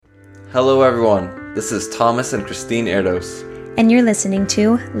Hello everyone, this is Thomas and Christine Erdos. And you're listening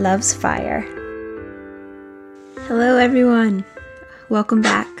to Love's Fire. Hello everyone, welcome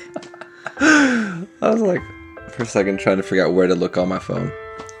back. I was like, for a second, trying to figure out where to look on my phone.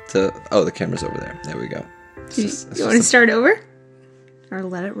 The camera's over there. There we go. You want to start over? Or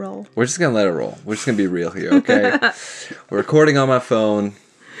let it roll? We're just going to let it roll. We're just going to be real here, okay? We're recording on my phone.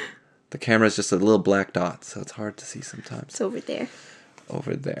 The camera's just a little black dot, so it's hard to see sometimes. It's over there.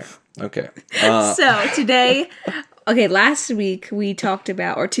 Over there. Okay. So today, last week we talked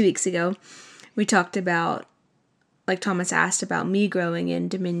about, or 2 weeks ago, we talked about, like Thomas asked about me growing in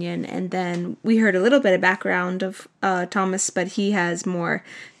Dominion, and then we heard a little bit of background of Thomas, but he has more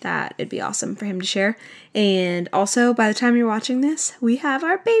that it'd be awesome for him to share. And also, by the time you're watching this, we have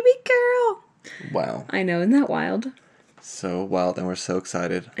our baby girl. Wow. I know, isn't that wild? So wild, and we're so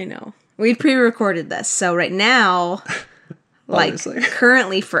excited. I know. We pre-recorded this, so right now...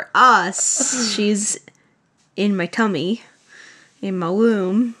 currently for us, she's in my tummy, in my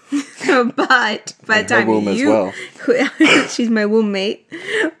womb. But by the time womb as well. She's my womb mate.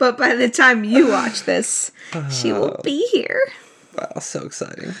 But by the time you watch this, she will be here. Wow, so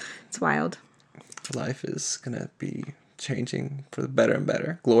exciting. It's wild. Life is going to be changing for the better and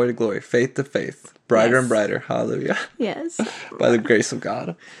better. Glory to glory, faith to faith, brighter and brighter. Hallelujah. Yes. By the grace of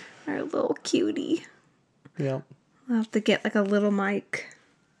God. Our little cutie. Yeah. I'll have to get like a little mic.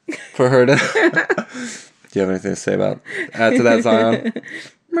 For her to... Do you have anything to say add to that, Zion?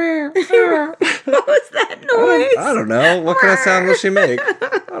 What was that noise? I don't know. What kind of sound will she make?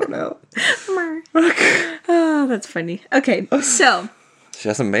 I don't know. Oh, that's funny. Okay, so... She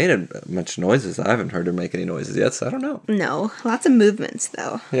hasn't made much noises. I haven't heard her make any noises yet, so I don't know. No, lots of movements,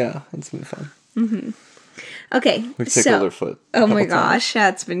 though. Yeah, it's been fun. Mm-hmm. Okay, We've tickled her foot. Oh my gosh,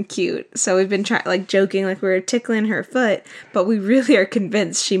 that's been cute. So we've been joking like we were tickling her foot, but we really are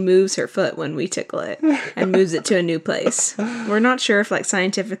convinced she moves her foot when we tickle it and moves it to a new place. We're not sure if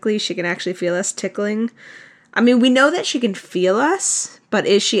scientifically she can actually feel us tickling. I mean, we know that she can feel us, but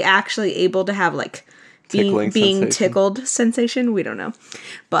is she actually able to have being tickled sensation? We don't know.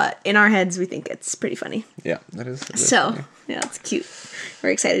 But in our heads, we think it's pretty funny. Yeah, that is. So, funny. Yeah, it's cute. We're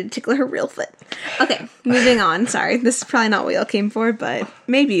excited to tickle her real foot. Okay, moving on. Sorry, this is probably not what y'all came for, but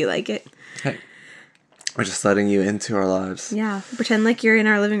maybe you like it. Hey, we're just letting you into our lives. Yeah, pretend like you're in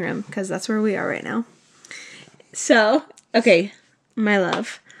our living room, because that's where we are right now. So, okay, my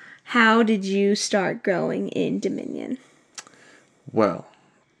love, how did you start growing in Dominion? Well,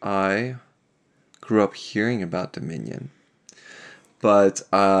 I grew up hearing about Dominion, but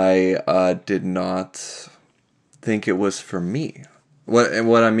I did not think it was for me. What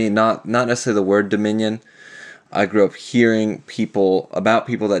I mean, not necessarily the word Dominion. I grew up hearing about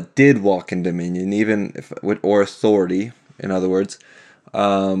people that did walk in Dominion, or authority, in other words.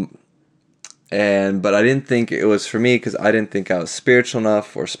 But I didn't think it was for me because I didn't think I was spiritual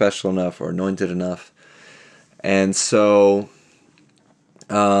enough or special enough or anointed enough. And so,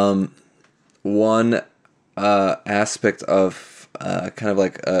 one aspect of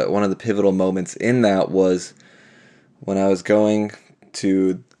one of the pivotal moments in that was when I was going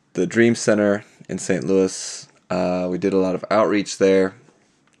to the Dream Center in St. Louis. We did a lot of outreach there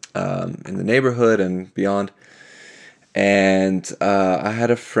in the neighborhood and beyond. And I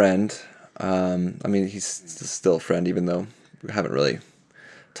had a friend. He's still a friend, even though we haven't really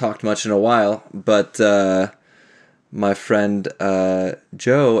talked much in a while. But my friend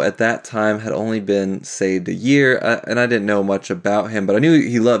Joe at that time had only been saved a year, and I didn't know much about him, but I knew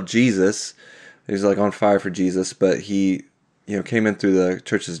he loved Jesus. He was on fire for Jesus, but he came in through the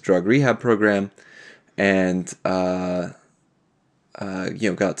church's drug rehab program and got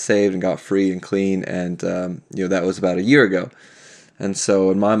saved and got free and clean, and that was about a year ago. And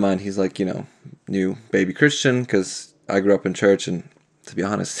so in my mind, he's new baby Christian, because I grew up in church, and to be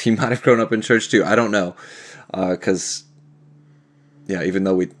honest, he might have grown up in church too. I don't know. Because, even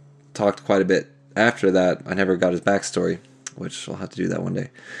though we talked quite a bit after that, I never got his backstory, which I'll have to do that one day.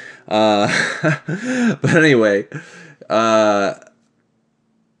 But anyway,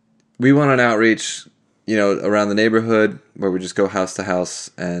 we went on outreach, around the neighborhood where we just go house to house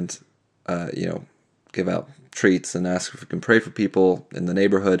and, give out treats and ask if we can pray for people in the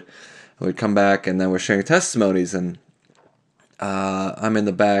neighborhood. And we'd come back, and then we're sharing testimonies, and I'm in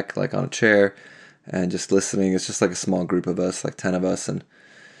the back, on a chair, and just listening. It's just a small group of us, 10 of us,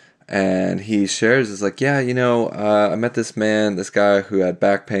 and he shares, I met this guy who had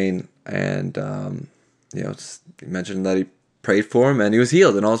back pain, and he mentioned that he prayed for him, and he was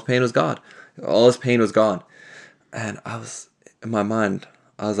healed, and all his pain was gone. All his pain was gone. And I was, in my mind,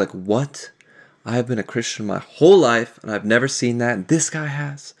 I was like, what? I have been a Christian my whole life, and I've never seen that. This guy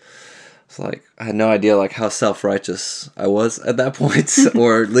has. It's like I had no idea like how self-righteous I was at that point,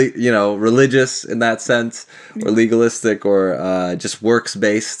 or religious in that sense, or legalistic, or just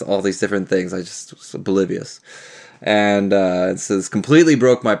works-based. All these different things. I just was oblivious, and so this completely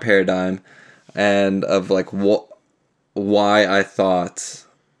broke my paradigm, and of like why I thought,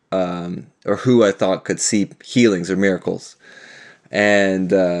 or who I thought could see healings or miracles, and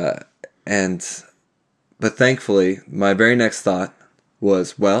but thankfully, my very next thought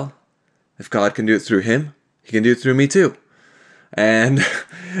was, well, if God can do it through him, he can do it through me too. And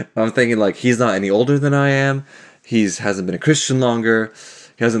I'm thinking like, he's not any older than I am. He hasn't been a Christian longer.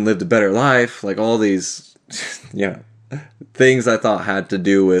 He hasn't lived a better life. Like all these, things I thought had to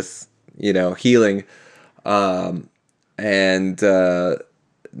do with, healing. And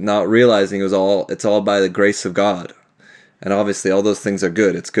not realizing it's all by the grace of God. And obviously all those things are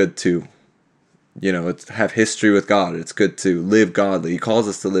good. It's good to, have history with God. It's good to live godly. He calls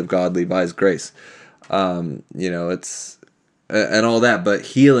us to live godly by his grace. It's, and all that, but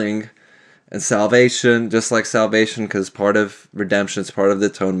healing and salvation, just like salvation, because part of redemption, it's part of the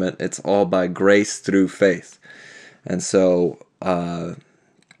atonement, it's all by grace through faith. And so, that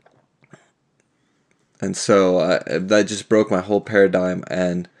just broke my whole paradigm,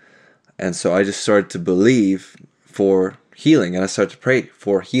 and so I just started to believe for healing, and I started to pray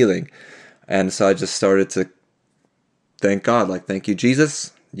for healing. And so I just started to thank God, like, thank you,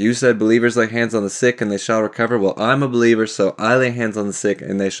 Jesus. You said believers lay hands on the sick and they shall recover. Well, I'm a believer, so I lay hands on the sick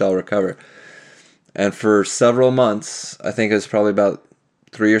and they shall recover. And for several months, I think it was probably about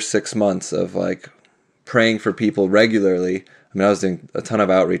 3 or 6 months of like praying for people regularly. I mean, I was doing a ton of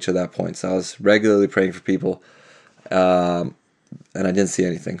outreach at that point, so I was regularly praying for people. And I didn't see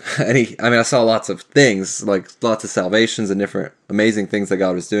anything. I saw lots of things, like lots of salvations and different amazing things that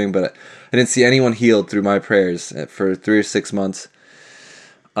God was doing, but I didn't see anyone healed through my prayers for 3 or 6 months.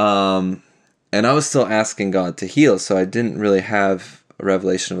 And I was still asking God to heal, so I didn't really have a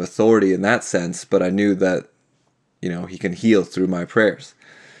revelation of authority in that sense, but I knew that, he can heal through my prayers.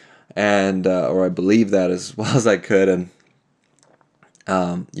 And, or I believed that as well as I could. And,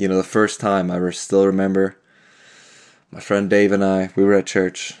 the first time I still remember, my friend Dave and I, we were at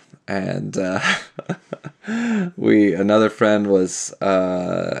church, and another friend was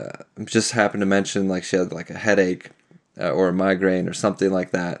just happened to mention like she had like a headache or a migraine or something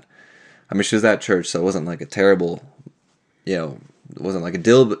like that. I mean, she was at church, so it wasn't like a terrible, it wasn't like a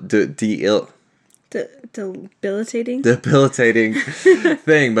debilitating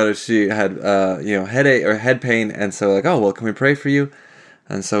thing, but she had headache or head pain, and so like, oh well, can we pray for you?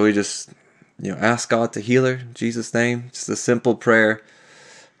 And so we just ask God to heal her in Jesus' name. Just a simple prayer.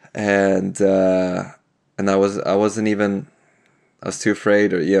 And I was too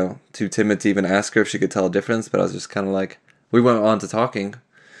afraid or, too timid to even ask her if she could tell a difference. But I was just kind of like, we went on to talking,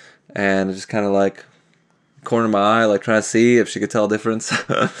 and just kind of like corner of my eye, like trying to see if she could tell a difference.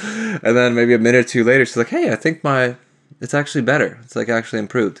 And then maybe a minute or two later, she's like, hey, I think it's actually better. It's like actually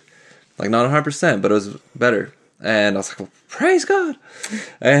improved. Like not 100%, but it was better. And I was like, well, praise God.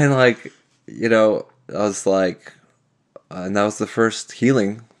 And like, I was like, and that was the first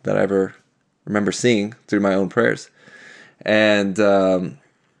healing that I ever remember seeing through my own prayers. And so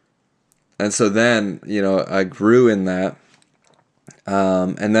then, I grew in that.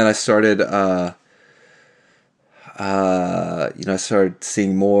 And then I started, I started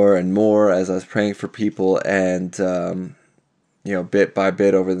seeing more and more as I was praying for people, and, bit by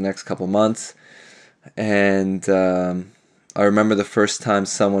bit over the next couple months. And, I remember the first time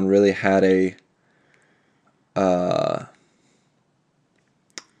someone really had because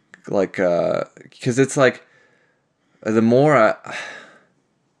it's like, the more I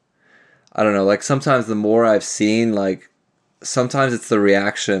don't know, like sometimes the more I've seen, like sometimes it's the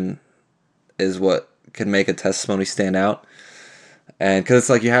reaction is what can make a testimony stand out. And because it's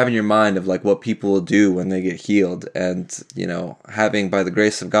like you have in your mind of like what people will do when they get healed, and, having by the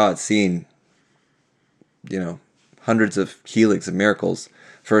grace of God seen, hundreds of healings and miracles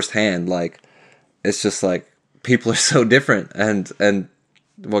firsthand, like it's just like people are so different, and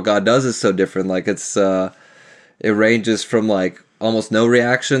what God does is so different. Like it's it ranges from like almost no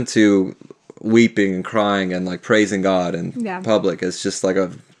reaction to weeping and crying and like praising God in public. It's just like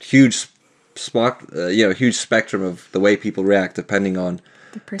a huge huge spectrum of the way people react depending on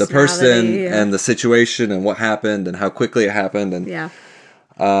the person and the situation and what happened and how quickly it happened, and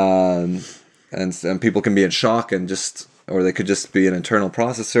and people can be in shock or they could just be an internal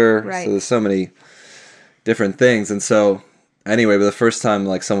processor. Right. So there's so many different things. And so anyway, but the first time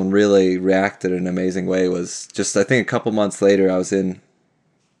like someone really reacted in an amazing way was just, I think a couple months later, I was in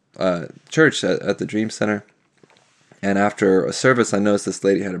church at the Dream Center, And after a service, I noticed this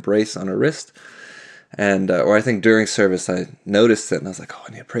lady had a brace on her wrist. And, or I think during service, I noticed it, and I was like, oh,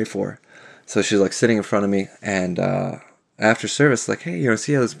 I need to pray for her. So she's like sitting in front of me, and after service, like, hey,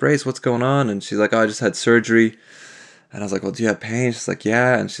 see how this brace, what's going on? And she's like, oh, I just had surgery. And I was like, well, do you have pain? She's like,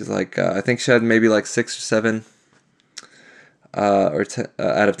 yeah. And she's like, I think she had maybe like 6 or 7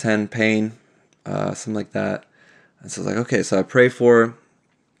 out of 10 pain, something like that. And so I was like, okay. So I pray for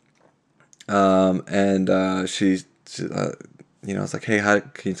her, and she I was like, hey, how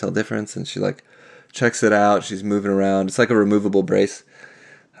can you tell the difference? And she like checks it out. She's moving around. It's like a removable brace,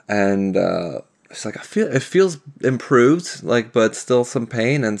 and it's like it feels improved, like, but still some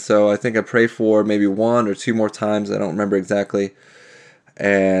pain. And so I think I prayed for maybe 1 or 2 more times. I don't remember exactly.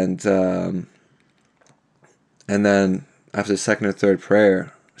 And then after the second or third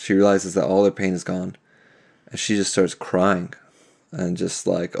prayer, she realizes that all her pain is gone, and she just starts crying, and just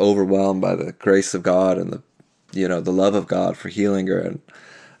like overwhelmed by the grace of God and the love of God for healing her. And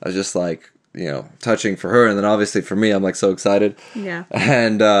I was just like, touching for her, and then obviously for me, I'm like so excited. Yeah.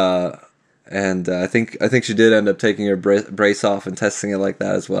 And I think she did end up taking her brace off and testing it like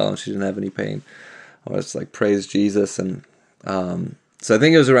that as well, and she didn't have any pain. I was like, praise Jesus. And so I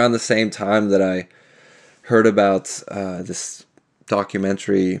think it was around the same time that I heard about this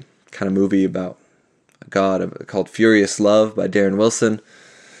documentary kind of movie about God called Furious Love by Darren Wilson,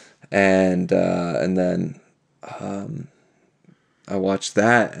 and then I watched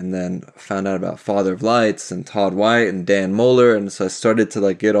that, and then found out about Father of Lights and Todd White and Dan Mohler, and so I started to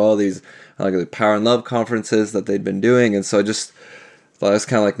like get all these like the Power and Love conferences that they'd been doing, and so I just thought it was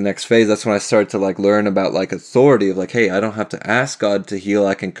kind of like the next phase. That's when I started to like learn about like authority of like, hey, I don't have to ask God to heal.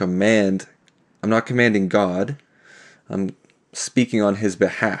 I can command. I'm not commanding God. I'm speaking on His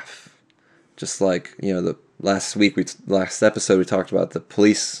behalf. Just like the last episode we talked about the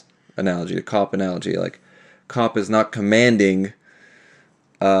police analogy, the cop analogy. Like, cop is not commanding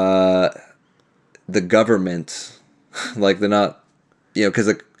the government, like they're not,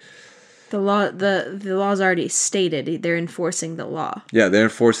 because the law's already stated. They're enforcing the law. Yeah, they're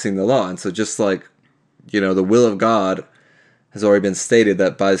enforcing the law, and so just like the will of God has already been stated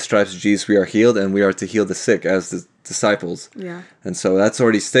that by the stripes of Jesus we are healed, and we are to heal the sick as the disciples. Yeah, and so that's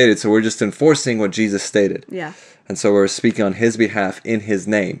already stated. So we're just enforcing what Jesus stated. Yeah, and so we're speaking on His behalf in His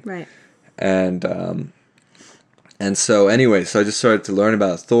name. Right, And so anyway, so I just started to learn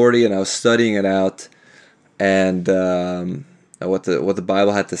about authority, and I was studying it out, and what the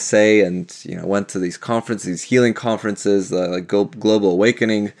Bible had to say, and went to these conferences, these healing conferences, like Global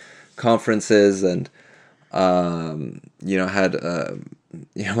Awakening conferences, and had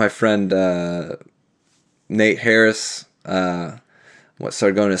my friend Nate Harris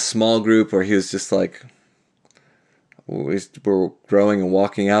started going to a small group where he was just like, we're growing and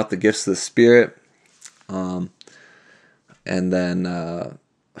walking out the gifts of the Spirit. And then,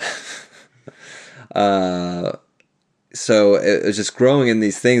 so it was just growing in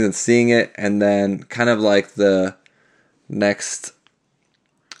these things and seeing it, and then kind of like the next,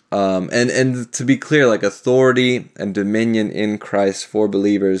 and to be clear, like authority and dominion in Christ for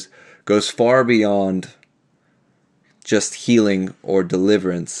believers goes far beyond just healing or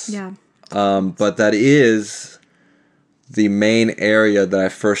deliverance. Yeah. But that is the main area that I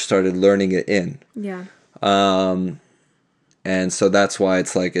first started learning it in. Yeah. And so that's why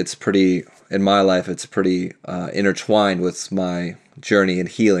it's pretty, in my life, it's pretty intertwined with my journey in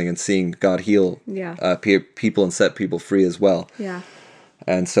healing and seeing God heal people and set people free as well. Yeah.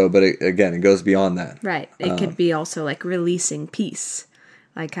 And so, but it goes beyond that. Right. It could be also like releasing peace,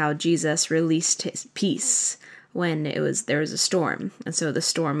 like how Jesus released His peace when there was a storm, and so the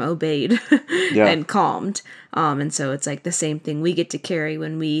storm obeyed and calmed. And so it's like the same thing we get to carry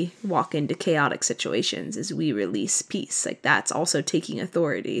when we walk into chaotic situations, is we release peace. Like, that's also taking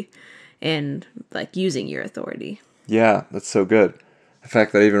authority and like using your authority. Yeah, that's so good. In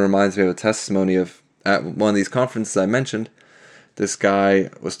fact, that even reminds me of a testimony of at one of these conferences I mentioned. This guy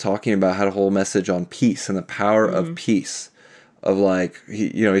was talking about how to hold a message on peace and the power of peace. Of like,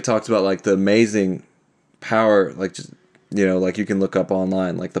 he talks about like the amazing power, like just like you can look up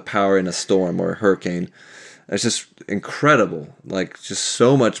online, like the power in a storm or a hurricane. It's just incredible, like just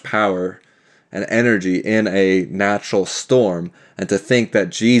so much power and energy in a natural storm. And to think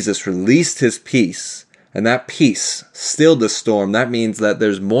that Jesus released His peace, and that peace stilled the storm, that means that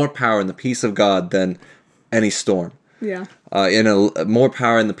there's more power in the peace of God than any storm. Yeah. More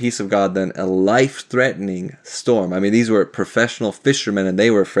power in the peace of God than a life-threatening storm. I mean, these were professional fishermen, and they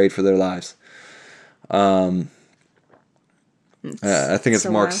were afraid for their lives. I think it's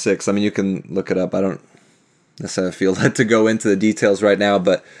Mark 6. I mean, you can look it up. I don't necessarily feel led to go into the details right now,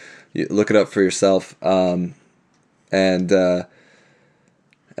 but you look it up for yourself. And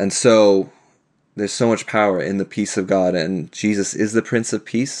so there's so much power in the peace of God, and Jesus is the Prince of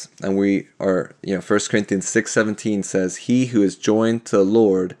Peace. And we are, 1 Corinthians 6:17 says, "He who is joined to the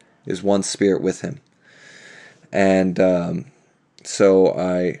Lord is one spirit with him." And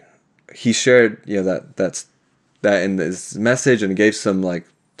he shared, that in his message, and gave some like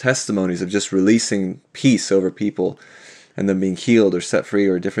testimonies of just releasing peace over people and them being healed or set free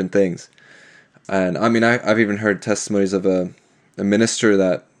or different things. And I mean, I've even heard testimonies of a minister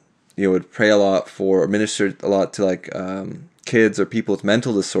that would pray a lot for, or minister a lot to like kids or people with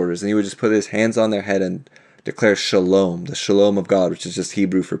mental disorders, and he would just put his hands on their head and declare shalom, the shalom of God, which is just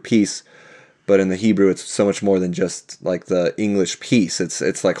Hebrew for peace. But in the Hebrew, it's so much more than just like the English peace.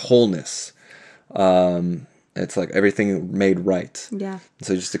 It's like wholeness. It's like everything made right. Yeah.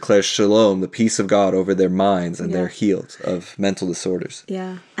 So just declare shalom, the peace of God, over their minds, and they're healed of mental disorders.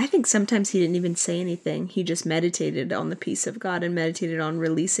 Yeah. I think sometimes he didn't even say anything. He just meditated on the peace of God and meditated on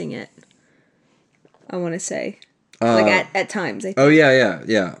releasing it. I want to say. Like at times. I think. Oh,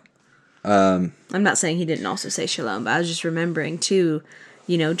 yeah. I'm not saying he didn't also say shalom, but I was just remembering too,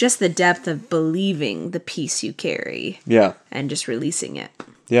 just the depth of believing the peace you carry. Yeah. And just releasing it.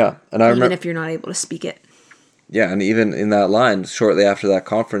 Yeah. And I remember, even if you're not able to speak it. Yeah, and even in that line, shortly after that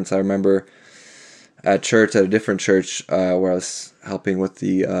conference, I remember at church, at a different church, where I was helping with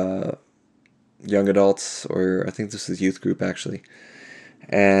the young adults, or I think this is youth group actually.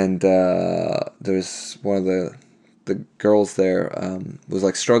 And there's one of the girls there was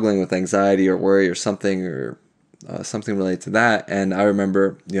like struggling with anxiety or worry or something related to that. And I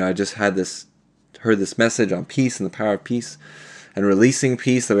remember, I just heard this message on peace and the power of peace and releasing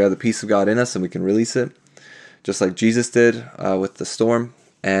peace, that we have the peace of God in us and we can release it, just like Jesus did with the storm.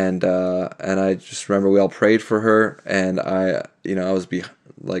 And I just remember we all prayed for her, and I was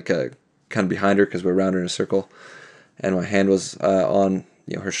kind of behind her because we're around her in a circle, and my hand was on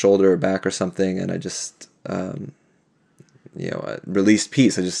her shoulder or back or something, and I just I released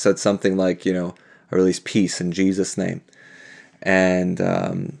peace. I just said something like, I release peace in Jesus' name. And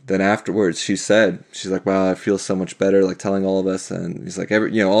then afterwards, she's like, "Wow, I feel so much better," like telling all of us. And he's like,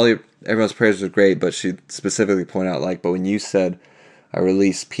 everyone's prayers were great, but she specifically pointed out, like, but when you said, "I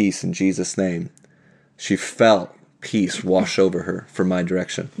release peace in Jesus' name," she felt peace wash over her from my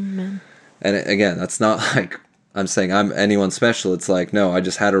direction. Amen. And again, that's not like I'm saying I'm anyone special. It's like, no, I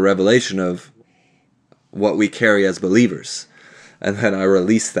just had a revelation of what we carry as believers, and then I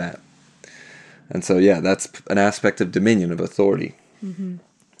released that. And so, yeah, that's an aspect of dominion, of authority. Mm-hmm.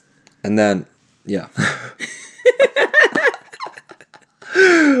 And then, yeah.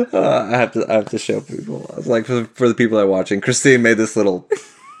 I have to show people. It's like for the people that are watching, Christine made this little,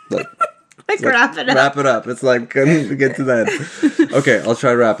 like wrap it up. Wrap it up. It's like, couldn't get to that. Okay, I'll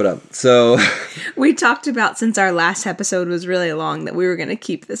try to wrap it up. So we talked about, since our last episode was really long, that we were going to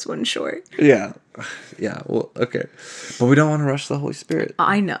keep this one short. Yeah. Well, okay, but we don't want to rush the Holy Spirit.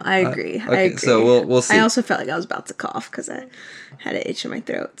 I know. I agree. Okay, I agree. So we'll see. I also felt like I was about to cough because I had an itch in my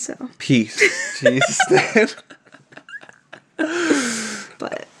throat. So peace, Jesus.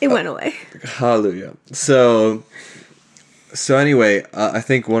 But it went away. Hallelujah. So anyway, I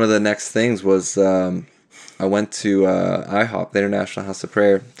think one of the next things was I went to IHOP, the International House of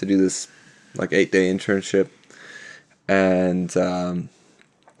Prayer, to do this like 8-day internship, and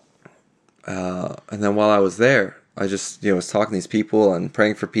then while I was there, I just was talking to these people and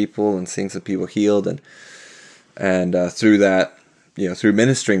praying for people and seeing some people healed, and through that, through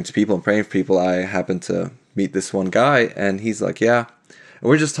ministering to people and praying for people, I happened to meet this one guy, and he's like, yeah, and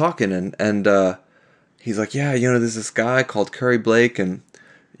we're just talking, and he's like, yeah, there's this guy called Curry Blake, and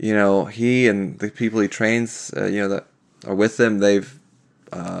he and the people he trains, that are with him, they've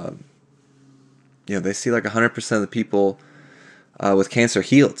they see like 100% of the people with cancer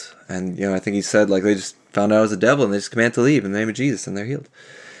healed. And, I think he said, like, they just found out it was a devil and they just command to leave in the name of Jesus and they're healed.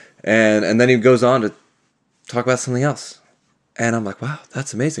 And then he goes on to talk about something else. And I'm like, wow,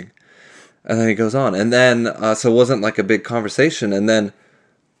 that's amazing. And then he goes on. And then, so it wasn't like a big conversation. And then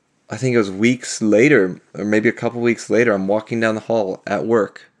I think it was weeks later, or maybe a couple weeks later, I'm walking down the hall at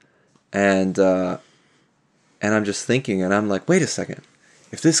work. And I'm just thinking, and I'm like, wait a second.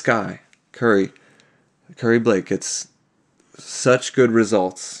 If this guy, Curry Blake, gets such good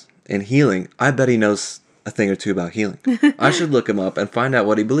results in healing, I bet he knows a thing or two about healing. I should look him up and find out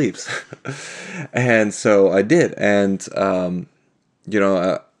what he believes. And so I did. And,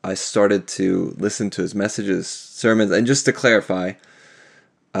 I started to listen to his messages, sermons, and just to clarify,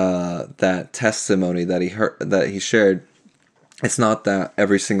 that testimony that he shared, it's not that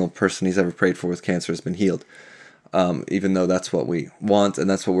every single person he's ever prayed for with cancer has been healed. Even though that's what we want and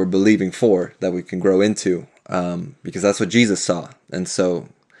that's what we're believing for, that we can grow into. because that's what Jesus saw. And so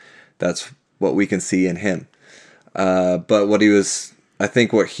that's what we can see in him. But what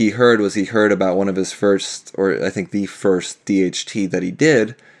he heard about one of his first, or I think the first DHT that he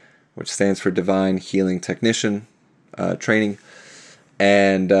did, which stands for Divine Healing Technician training.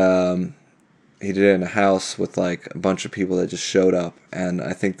 And he did it in a house with like a bunch of people that just showed up. And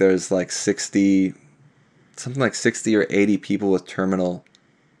I think there's like 60 or 80 people with terminal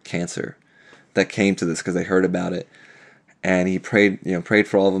cancer that came to this because they heard about it. And he prayed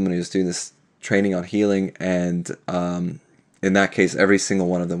for all of them, and he was doing this training on healing. And in that case, every single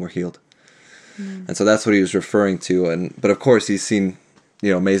one of them were healed. Mm. And so that's what he was referring to. But of course, he's seen,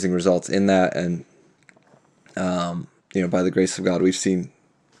 amazing results in that. And, by the grace of God, we've seen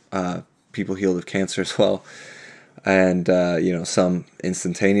people healed of cancer as well. And, some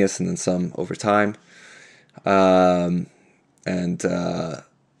instantaneous and then some over time.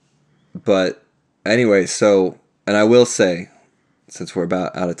 But anyway, and I will say, since we're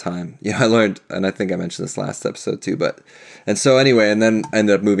about out of time, I learned, and I think I mentioned this last episode too, and then I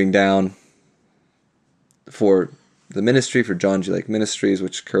ended up moving down for the ministry, for John G. Lake Ministries,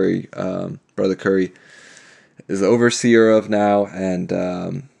 which Brother Curry is the overseer of now, and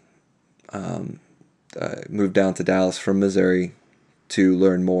moved down to Dallas from Missouri to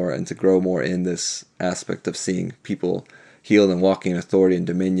learn more and to grow more in this aspect of seeing people healed and walking in authority and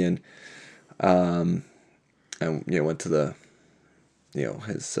dominion. And went to the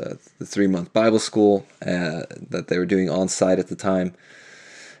his the 3-month Bible school that they were doing on site at the time.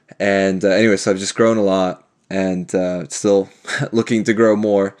 And anyway, so I've just grown a lot, and still looking to grow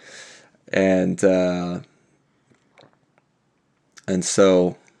more. And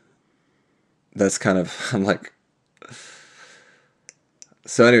so that's kind of, I'm like,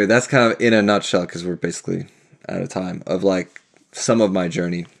 so anyway, that's kind of in a nutshell, because we're basically out of time, of like some of my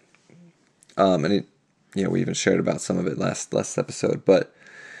journey. And we even shared about some of it last episode, but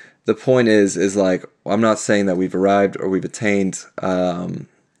the point is like, I'm not saying that we've arrived or we've attained, but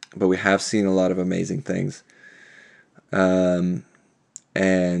we have seen a lot of amazing things. And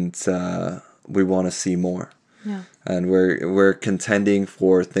we want to see more. Yeah. And we're contending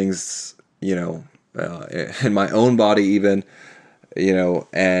for things, in my own body even,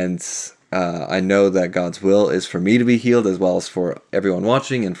 and I know that God's will is for me to be healed, as well as for everyone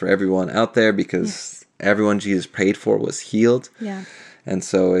watching and for everyone out there, because everyone Jesus prayed for was healed. Yeah. And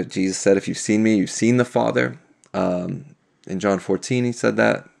so Jesus said, if you've seen me, you've seen the Father. In John 14, he said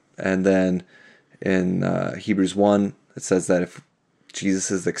that. And then in Hebrews 1, it says that if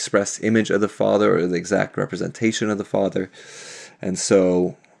Jesus is the express image of the Father, or the exact representation of the Father. And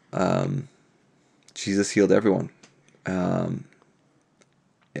so Jesus healed everyone.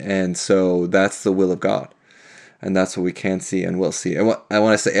 And so that's the will of God. And that's what we can see and will see. And when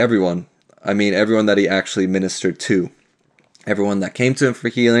I say everyone, I mean everyone that he actually ministered to. Everyone that came to him for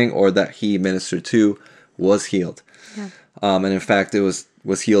healing or that he ministered to was healed. Yeah. And in fact, it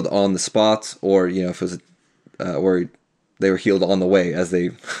was healed on the spot, or, if it was, or they were healed on the way, as they,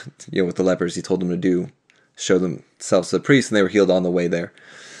 with the lepers, he told them to do, show themselves to the priest, and they were healed on the way there.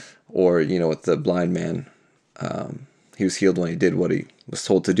 Or, with the blind man, he was healed when he did what he was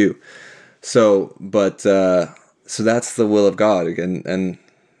told to do. So that's the will of God. And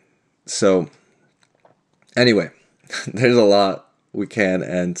so, anyway, there's a lot we can,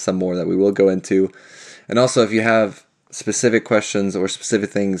 and some more that we will go into. And also, if you have specific questions or specific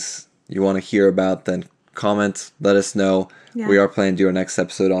things you want to hear about, then comment, let us know. Yeah. We are planning to do our next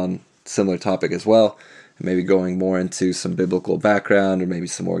episode on similar topic as well, and maybe going more into some biblical background or maybe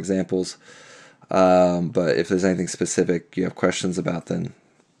some more examples. But if there's anything specific you have questions about, then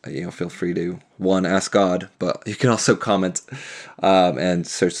feel free to ask God, but you can also comment and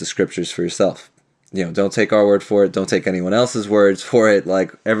search the scriptures for yourself. Don't take our word for it. Don't take anyone else's words for it.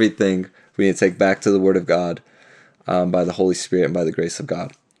 Like, everything we need to take back to the Word of God by the Holy Spirit and by the grace of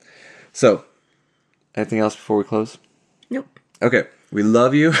God. So, anything else before we close? Nope. Okay. We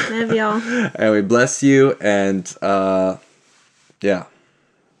love you. Love y'all. And we bless you. And, yeah.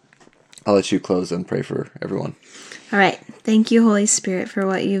 I'll let you close and pray for everyone. All right. Thank you, Holy Spirit, for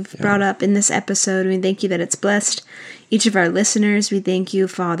what you've brought up in this episode. We thank you that it's blessed each of our listeners. We thank you,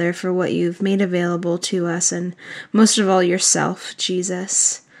 Father, for what you've made available to us, and most of all, yourself,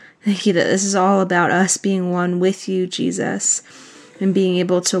 Jesus. Thank you that this is all about us being one with you, Jesus, and being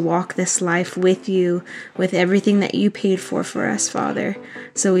able to walk this life with you, with everything that you paid for us, Father.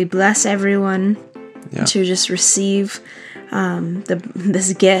 So we bless everyone to just receive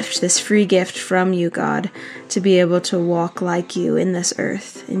this gift, this free gift from you, God, to be able to walk like you in this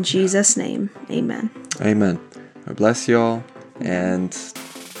earth. In Jesus' name, amen. Amen. I bless you all, and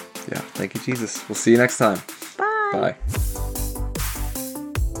Yeah, thank you, Jesus. We'll see you next time. Bye. Bye.